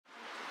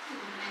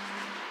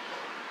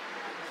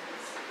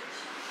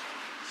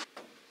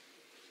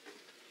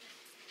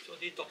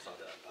these dogs are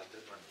the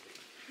abandoned ones.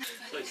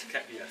 So it's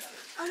cat here.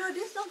 Oh no,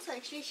 these dogs are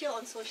actually here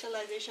on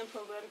socialization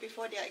program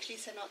before they are actually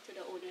sent out to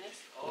the owners.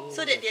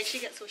 So that they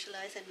actually get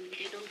socialized and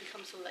they don't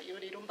become so like,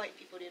 they don't bite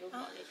people, they don't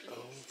bark at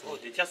people. Oh,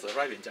 they just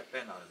arrived in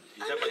Japan.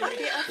 Is that what you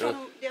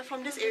mean? They are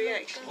from this area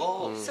actually.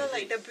 Oh, so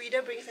like the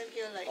breeder brings them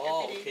here like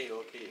every day.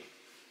 Okay.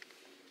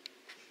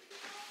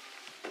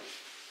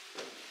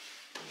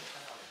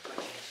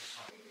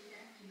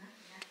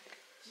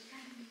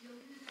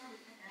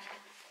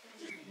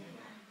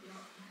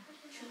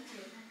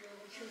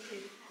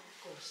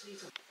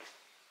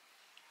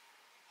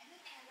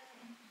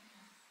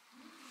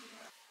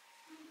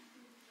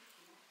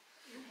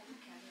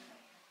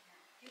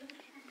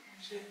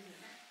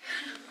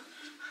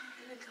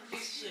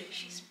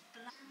 She's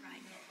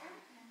right.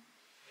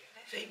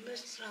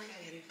 Famous life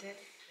and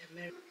death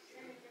American.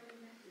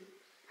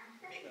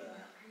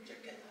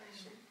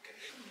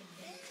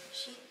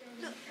 She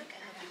look at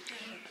her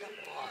picture.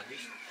 Wow,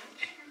 this.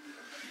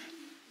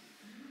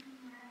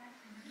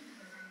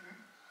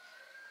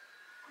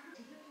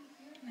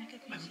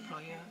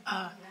 Employer.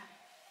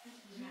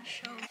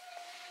 Show.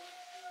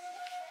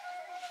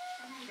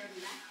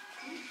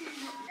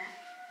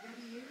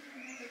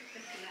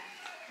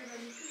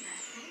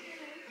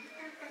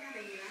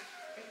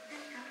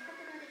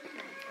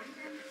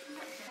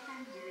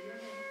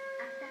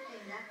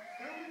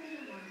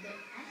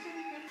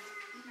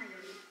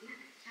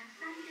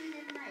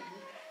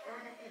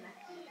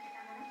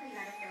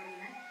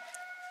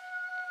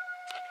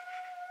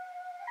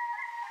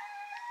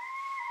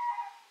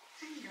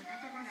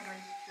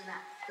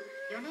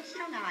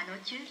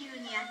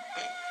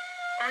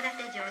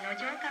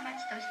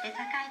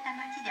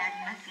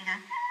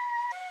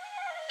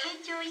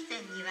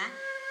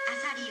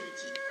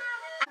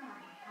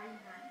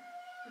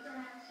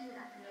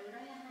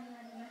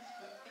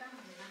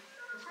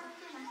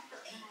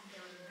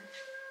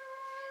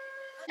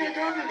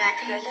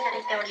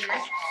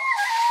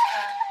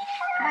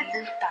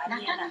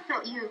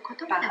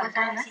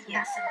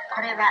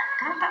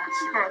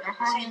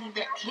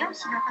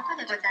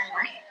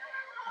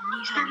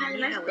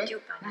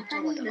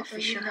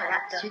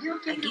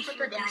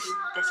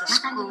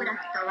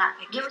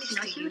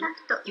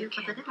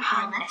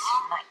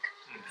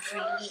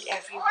 Freely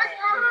everywhere.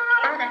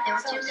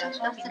 So there was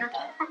one winter,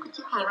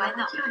 he went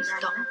out with his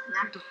dog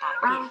to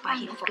Taiwan, but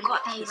he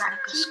forgot his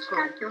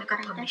scroll,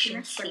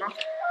 permission slip.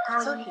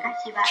 So he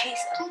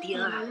chased a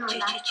deer,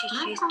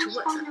 chased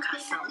towards a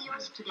castle, and then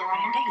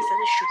he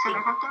started shooting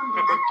at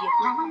the deer.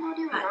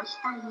 But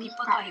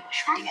people thought he was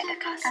shooting at the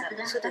castle,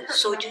 so the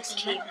soldiers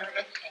came and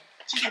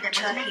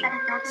captured him,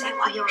 said,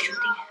 "Why are you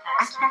shooting at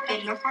us?" And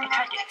he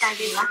tried to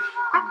explain,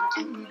 "I'm the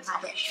emperor's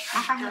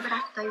official hunter.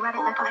 Oh,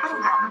 I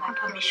forgot my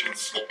permission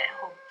slip at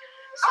home."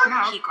 So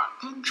he got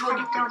thrown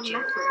into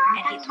jail,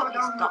 and he told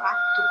his dog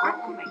to go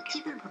home and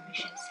get the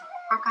permission slip.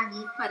 But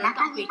the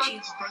dog 回去后，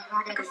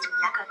那个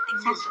定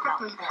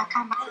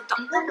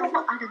路的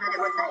老婆，那个 dog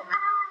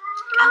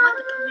I want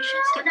the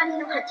permission slip。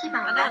把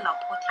那个老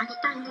婆听不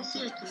懂他在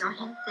讲什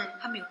么，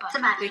他没有办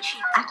法回去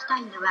找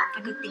那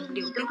个定六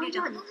讲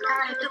No,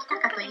 I have to go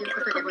back and get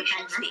the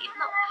permission slip.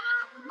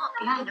 No,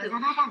 I will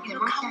not be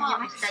able to, come out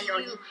and see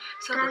you.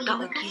 So the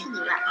dog again,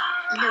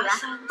 跋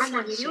山涉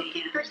水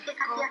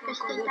go,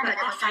 but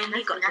then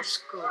finally got the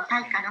scroll.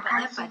 But then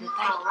by the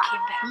time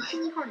he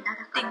came back,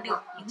 right, 定六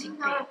已经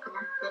被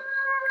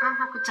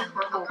斩头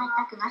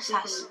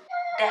杀死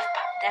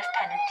death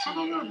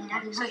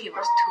penalty. So he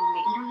was too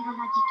late.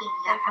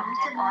 Then from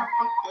then on,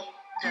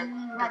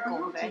 the狗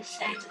very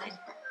sad， 在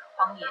荒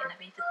野那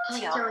边一直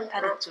叫，它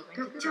的主人一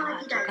直叫它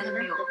走，可是没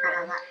有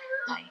人来。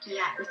所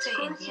以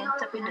in the end，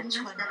这边的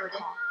村人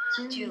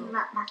就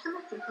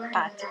把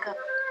这个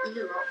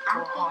狗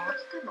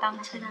当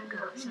成一个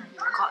好像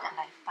god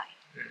来拜。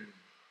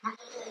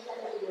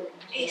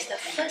He is the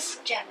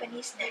first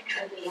Japanese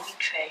natural living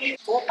treasure.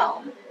 国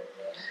宝。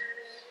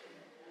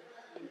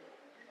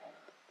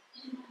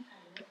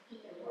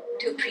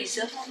To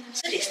preserve,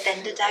 so they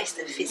standardize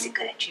the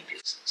physical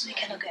attributes. So you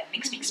cannot go and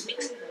mix.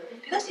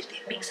 Because if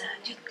they mix,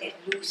 they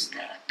lose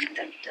the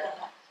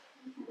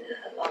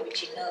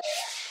original.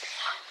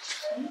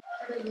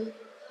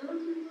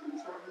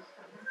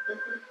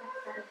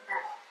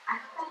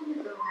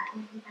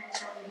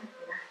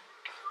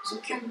 So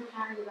cute.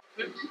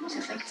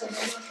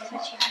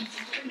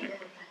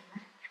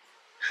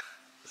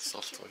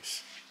 Soft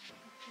toys.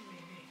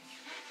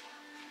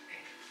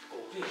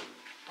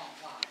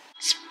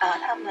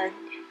 他们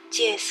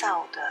介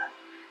绍的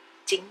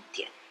景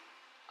点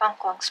观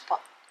光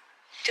spot，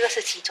 这个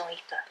是其中一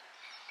个。